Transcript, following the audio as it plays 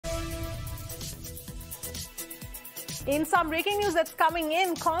In some breaking news that's coming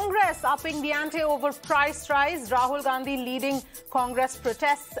in, Congress upping the ante over price rise. Rahul Gandhi leading Congress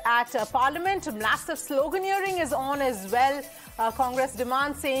protests at Parliament. Massive sloganeering is on as well. Congress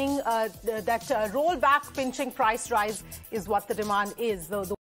demand saying that rollback pinching price rise is what the demand is.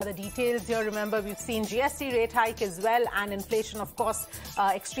 The details here, remember, we've seen GST rate hike as well, and inflation, of course,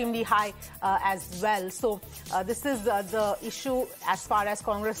 extremely high as well. So this is the issue as far as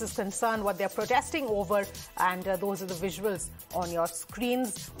Congress is concerned, what they're protesting over, and those are the visuals on your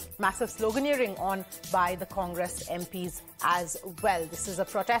screens. Massive sloganeering on by the Congress MPs as well. This is a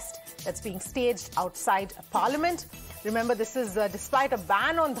protest that's being staged outside Parliament. Remember, this is despite a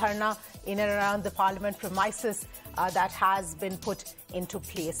ban on dharna in and around the Parliament premises that has been put into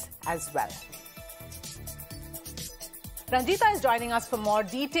place as well. Ranjita is joining us for more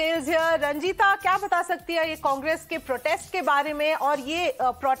details here. Ranjita, क्या बता सकती है ये कांग्रेस के protest के बारे में, और ये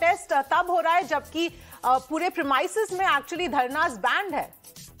प्रोटेस्ट तब हो रहा है जबकि पूरे प्रीमाइसेस में एक्चुअली धरनास बैंड है?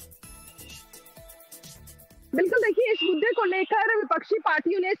 बिल्कुल, देखिए, इस मुद्दे को लेकर विपक्षी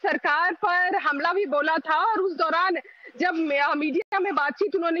पार्टियों ने सरकार पर हमला भी बोला था, और उस दौरान जब मीडिया में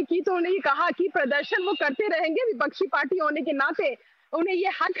बातचीत उन्होंने की तो उन्होंने कहा कि प्रदर्शन वो करते रहेंगे। विपक्षी पार्टी होने के नाते उन्हें ये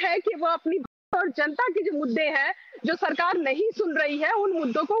हक है कि वो अपनी और जनता के जो मुद्दे हैं जो सरकार नहीं सुन रही है उन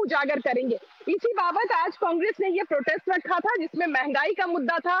मुद्दों को उजागर करेंगे। इसी बाबत आज कांग्रेस ने ये प्रोटेस्ट रखा था, जिसमें महंगाई का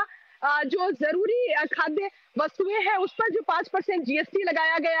मुद्दा था, जो जरूरी खाद्य वस्तुएं हैं उस पर जो 5% जीएसटी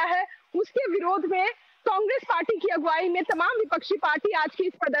लगाया गया है, उसके विरोध में कांग्रेस पार्टी की अगुवाई में तमाम विपक्षी पार्टी आज के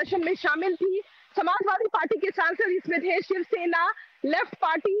इस प्रदर्शन में शामिल थी। समाजवादी पार्टी के सांसद इसमें थे, शिवसेना, लेफ्ट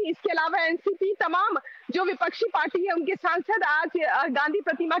पार्टी, इसके अलावा एनसीपी, तमाम जो विपक्षी पार्टी है उनके सांसद आज गांधी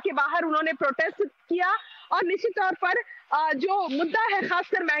प्रतिमा के बाहर उन्होंने प्रोटेस्ट किया। और निश्चित तौर पर जो मुद्दा है,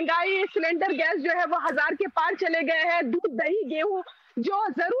 खासकर महंगाई, सिलेंडर गैस जो है वो 1000 के पार चले गए हैं, दूध, दही, गेहूं जो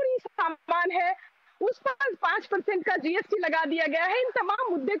जरूरी सामान है उस पर 5% का जीएसटी लगा दिया गया है। इन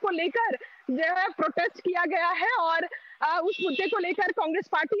तमाम मुद्दे को लेकर जो है प्रोटेस्ट किया गया है, और उस मुद्दे को लेकर कांग्रेस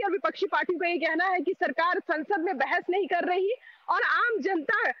पार्टी और विपक्षी पार्टी को ये कहना है कि सरकार संसद में बहस नहीं कर रही और आम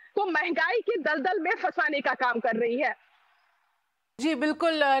जनता को महंगाई के दलदल में फंसाने का काम कर रही है। जी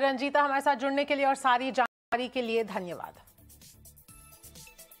बिल्कुल रंजीता, हमारे साथ जुड़ने के लिए और सारी जानकारी के लिए धन्यवाद।